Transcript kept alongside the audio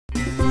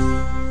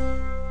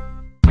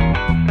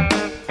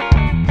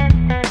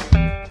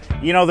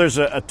You know, there's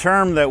a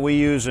term that we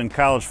use in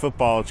college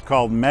football, it's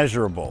called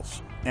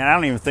measurables. And I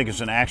don't even think it's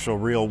an actual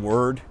real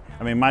word.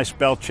 I mean, my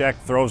spell check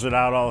throws it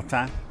out all the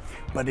time,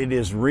 but it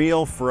is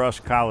real for us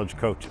college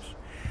coaches.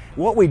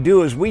 What we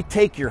do is we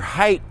take your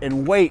height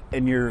and weight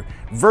and your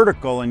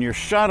vertical and your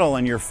shuttle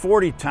and your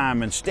 40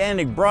 time and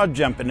standing broad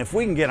jump, and if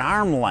we can get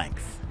arm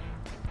length,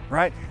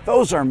 right?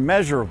 Those are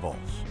measurables.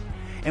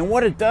 And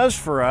what it does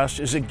for us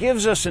is it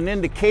gives us an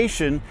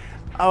indication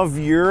of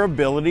your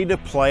ability to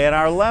play at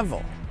our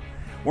level.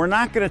 We're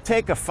not going to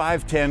take a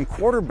 5'10"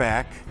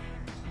 quarterback,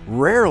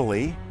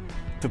 rarely,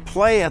 to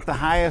play at the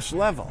highest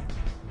level,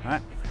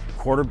 right?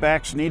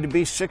 Quarterbacks need to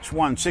be 6'1",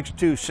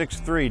 6'2",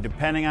 6'3",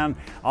 depending on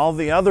all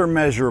the other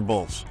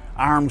measurables,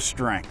 arm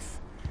strength,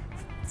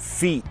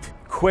 feet,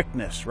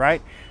 quickness,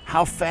 right?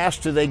 How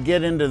fast do they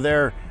get into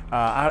their,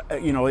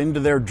 into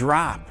their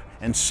drop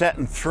and set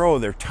and throw?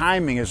 Their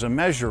timing is a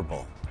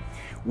measurable.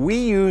 We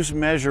use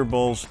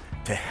measurables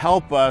to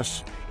help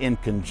us in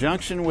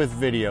conjunction with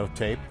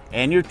videotape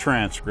and your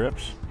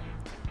transcripts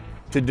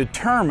to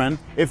determine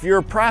if you're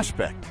a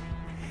prospect.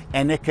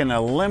 And it can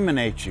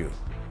eliminate you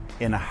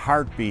in a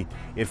heartbeat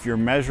if your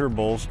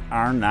measurables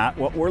are not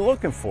what we're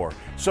looking for.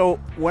 So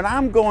when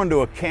I'm going to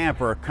a camp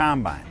or a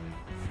combine,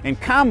 and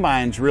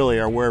combines really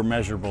are where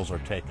measurables are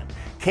taken.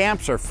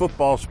 Camps are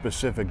football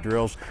specific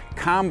drills,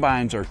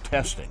 combines are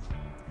testing,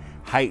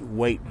 height,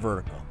 weight,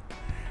 vertical.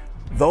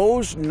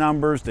 Those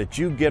numbers that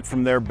you get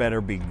from there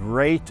better be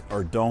great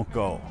or don't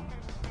go,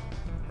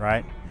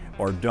 right?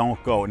 Or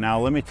don't go. Now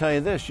let me tell you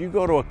this, you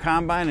go to a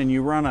combine and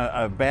you run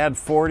a bad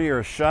 40 or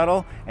a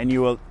shuttle and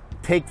you will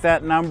take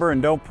that number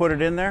and don't put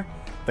it in there,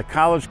 the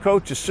college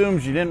coach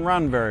assumes you didn't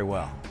run very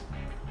well.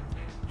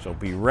 So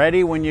be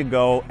ready when you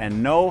go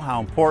and know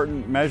how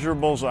important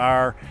measurables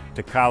are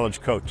to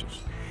college coaches.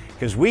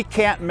 Because we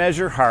can't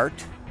measure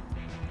heart,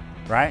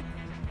 right?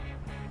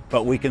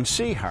 But we can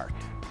see heart.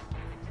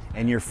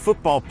 And your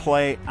football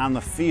play on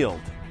the field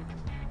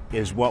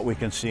is what we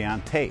can see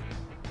on tape.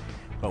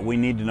 But we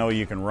need to know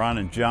you can run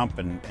and jump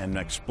and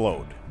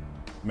explode.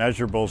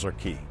 Measurables are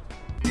key.